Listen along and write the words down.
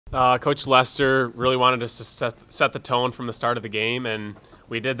Coach Lester really wanted us to set the tone from the start of the game, and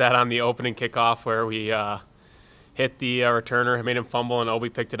we did that on the opening kickoff where we hit the returner, made him fumble, and Obi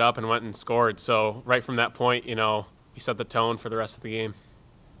picked it up and went and scored. So right from that point, we set the tone for the rest of the game.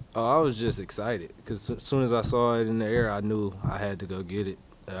 Oh, I was just excited because as soon as I saw it in the air, I knew I had to go get it.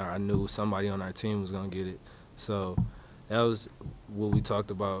 I knew somebody on our team was going to get it. So that was what we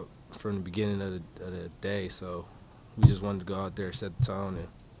talked about from the beginning of the day. So we just wanted to go out there, set the tone, and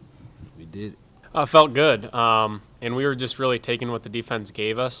we did it. Felt good, and we were just really taking what the defense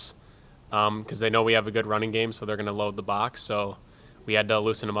gave us because they know we have a good running game, so they're going to load the box. So we had to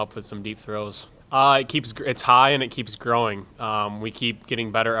loosen them up with some deep throws. It's high and it keeps growing. We keep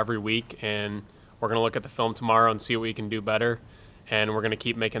getting better every week, and we're going to look at the film tomorrow and see what we can do better, and we're going to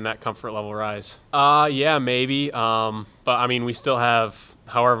keep making that comfort level rise. Yeah, maybe, but I mean, we still have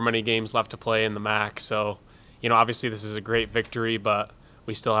however many games left to play in the MAC, so obviously this is a great victory, but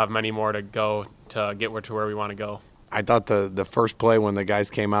we still have many more to go to get to where we want to go. I thought the first play when the guys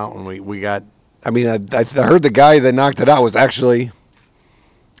came out and we got – I mean, I heard the guy that knocked it out was actually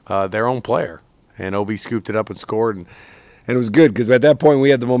their own player. And Obi scooped it up and scored, and it was good because at that point we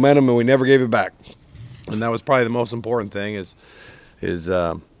had the momentum and we never gave it back. And that was probably the most important thing is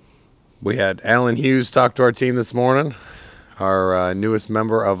we had Alan Hughes talk to our team this morning, our newest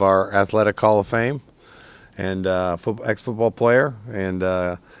member of our Athletic Hall of Fame and ex-football player,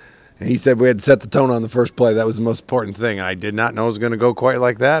 and he said we had to set the tone on the first play. That was the most important thing. And I did not know it was going to go quite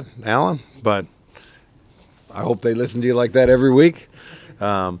like that, Alan, but I hope they listen to you like that every week.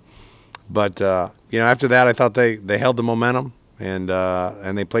 But after that, I thought they held the momentum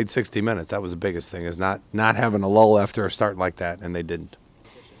and they played 60 minutes. That was the biggest thing, is not having a lull after a start like that, and they didn't.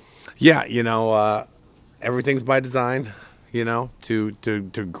 Yeah, everything's by design.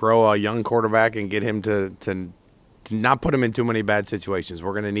 To grow a young quarterback and get him to not put him in too many bad situations.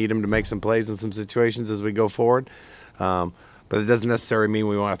 We're going to need him to make some plays in some situations as we go forward, but it doesn't necessarily mean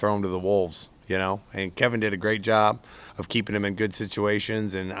we want to throw him to the wolves. And Kevin did a great job of keeping him in good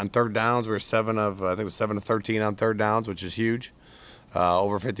situations. And on third downs, we were 7 of 13 on third downs, which is huge,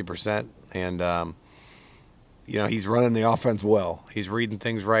 over 50%. And, he's running the offense well. He's reading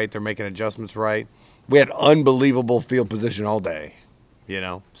things right. They're making adjustments right. We had unbelievable field position all day,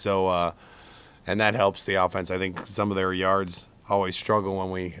 So, and that helps the offense. I think some of their yards always struggle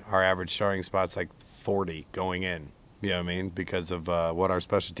when our average starting spot's like 40 going in. You know what I mean? Because of what our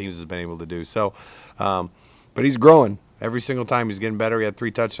special teams has been able to do. So, but he's growing. Every single time he's getting better. He had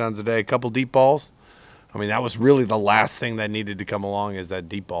 3 touchdowns a day, a couple deep balls. I mean, that was really the last thing that needed to come along, is that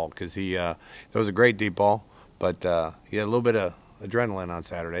deep ball, because that was a great deep ball, but he had a little bit of adrenaline on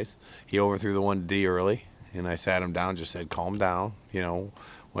Saturdays. He overthrew the one to D early, and I sat him down, just said, calm down,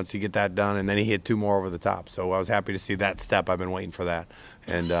 once you get that done, and then he hit 2 more over the top. So I was happy to see that step. I've been waiting for that.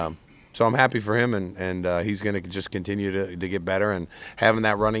 And so I'm happy for him, and he's going to just continue to get better. And having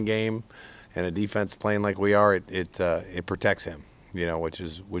that running game and a defense playing like we are, it protects him, which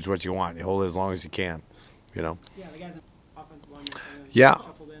is what you want. You hold it as long as you can, Yeah, the guys in offensive line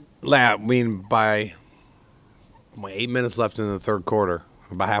shuffled in. I mean, by 8 minutes left in the third quarter,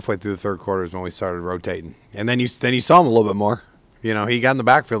 about halfway through the third quarter is when we started rotating. And then you saw him a little bit more. He got in the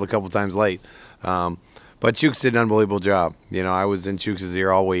backfield a couple times late. But Chooks did an unbelievable job. I was in Chooks'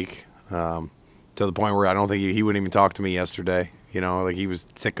 ear all week. To the point where I don't think he wouldn't even talk to me yesterday. Like he was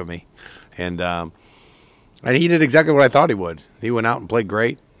sick of me, and he did exactly what I thought he would. He went out and played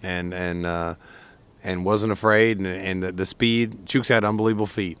great, and wasn't afraid, and the speed. Chooks had unbelievable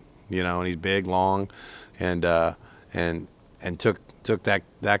feet, and he's big, long, and took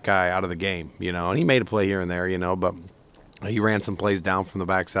that guy out of the game, and he made a play here and there, but he ran some plays down from the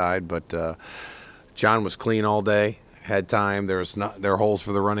backside, but John was clean all day. Had time. There are holes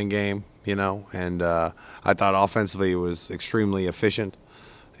for the running game, and I thought offensively it was extremely efficient,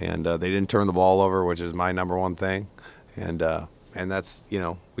 and they didn't turn the ball over, which is my number one thing, and that's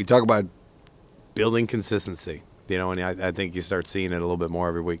we talk about building consistency, and I think you start seeing it a little bit more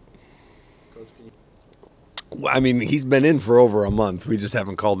every week. Well, I mean, he's been in for over a month. We just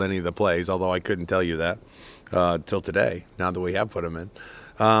haven't called any of the plays, although I couldn't tell you that till today. Now that we have put him in.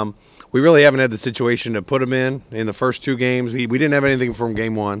 We really haven't had the situation to put him in the first 2 games. We didn't have anything from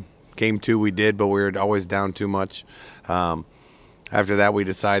game 1. Game 2 we did, but we were always down too much. After that, we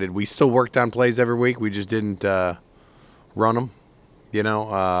decided we still worked on plays every week. We just didn't run them. We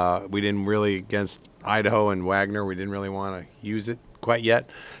didn't really, against Idaho and Wagner, we didn't really want to use it quite yet.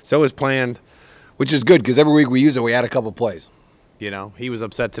 So it was planned, which is good because every week we use it, we add a couple plays. He was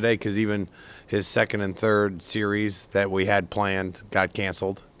upset today because even his second and third series that we had planned got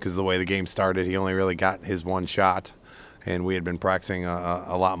canceled because of the way the game started. He only really got his one shot, and we had been practicing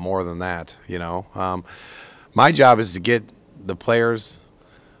a lot more than that. My job is to get the players,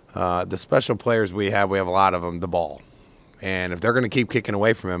 the special players we have a lot of them, the ball. And if they're going to keep kicking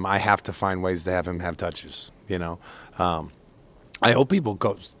away from him, I have to find ways to have him have touches. I hope people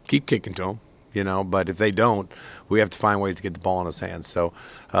keep kicking to him, but if they don't, we have to find ways to get the ball in his hands. So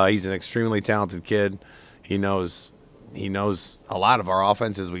he's an extremely talented kid. He knows a lot of our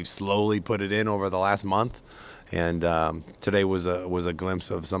offenses. We've slowly put it in over the last month, and today was a glimpse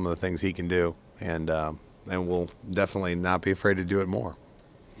of some of the things he can do, and we'll definitely not be afraid to do it more.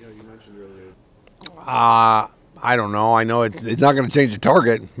 Yeah, you mentioned earlier. I don't know. I know it's not going to change the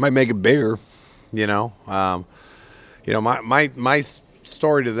target. It might make it bigger. My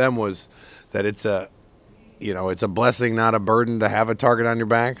story to them was that it's a blessing, not a burden, to have a target on your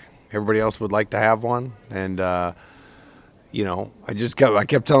back. Everybody else would like to have one, and I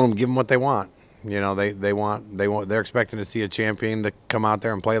kept telling them, give them what they want. They're expecting to see a champion to come out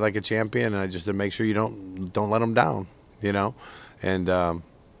there and play like a champion, and I just said, make sure you don't let them down.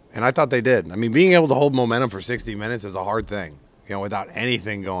 And I thought they did. I mean, being able to hold momentum for 60 minutes is a hard thing, without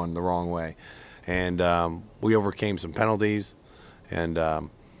anything going the wrong way. And we overcame some penalties, and I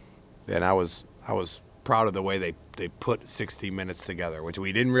was proud of the way they put 60 minutes together, which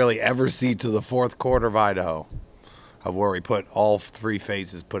we didn't really ever see to the fourth quarter of Idaho, of where we put all three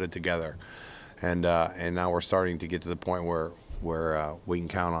phases, put it together. And now we're starting to get to the point where we can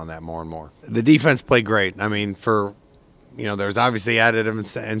count on that more and more. The defense played great. I mean, there's obviously added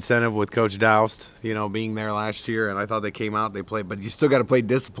incentive with Coach Doust, being there last year, and I thought they came out, they played, but you still got to play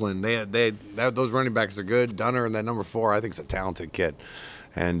discipline. Those running backs are good. Dunner and that number 4, I think, is a talented kid,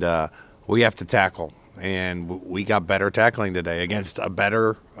 and we have to tackle, and we got better tackling today against a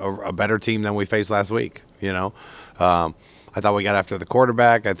better team than we faced last week. I thought we got after the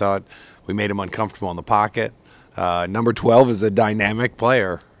quarterback. I thought we made him uncomfortable in the pocket. Number 12 is a dynamic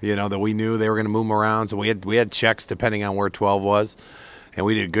player, that we knew they were going to move him around. So we had checks depending on where 12 was, and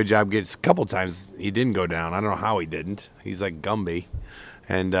we did a good job. A couple times he didn't go down. I don't know how he didn't. He's like Gumby,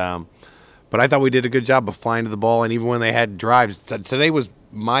 but I thought we did a good job of flying to the ball. And even when they had drives, today was,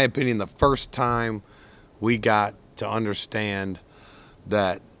 my opinion, the first time we got to understand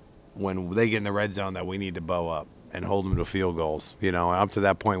that when they get in the red zone, that we need to bow up and hold them to field goals. Up to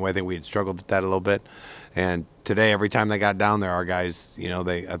that point, I think we had struggled with that a little bit. And today, every time they got down there, our guys,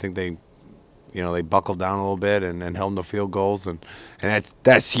 I think they buckled down a little bit and held them to field goals, and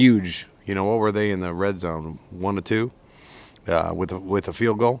that's huge. What were they in the red zone? 1 to 2, with a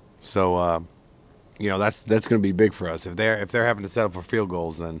field goal. So that's going to be big for us. If they're having to settle for field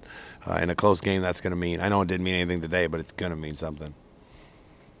goals, then in a close game, that's going to mean. I know it didn't mean anything today, but it's going to mean something.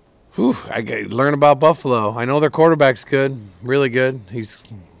 Whew, I learn about Buffalo. I know their quarterback's good, really good. He's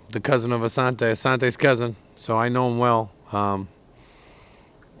the cousin of Asante's cousin, so I know him well.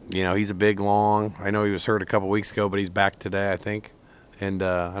 He's a big, long. I know he was hurt a couple weeks ago, but he's back today, I think. And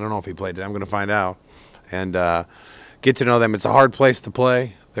I don't know if he played today. I'm going to find out. And get to know them. It's a hard place to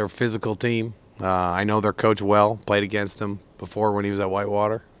play. They're a physical team. I know their coach well. Played against him before when he was at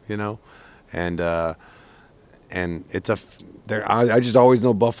Whitewater, and it's I just always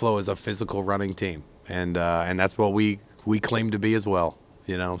know Buffalo is a physical running team, and that's what we claim to be as well.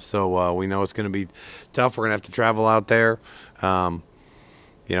 So we know it's going to be tough. We're going to have to travel out there. We're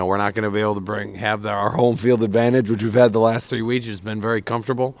not going to be able to have our home field advantage, which we've had the last 3 weeks. It's been very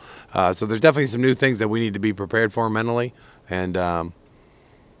comfortable. So there's definitely some new things that we need to be prepared for mentally, and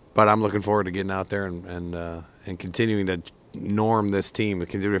but I'm looking forward to getting out there and continuing to norm this team, and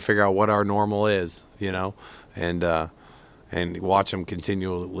continue to figure out what our normal is, and watch them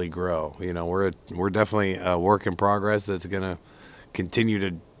continually grow. We're definitely a work in progress that's going to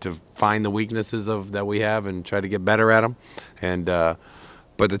continue to find the weaknesses that we have and try to get better at them. And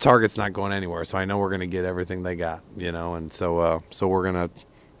but the target's not going anywhere, so I know we're going to get everything they got, and so we're going to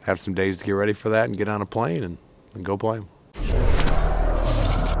have some days to get ready for that and get on a plane and go play them.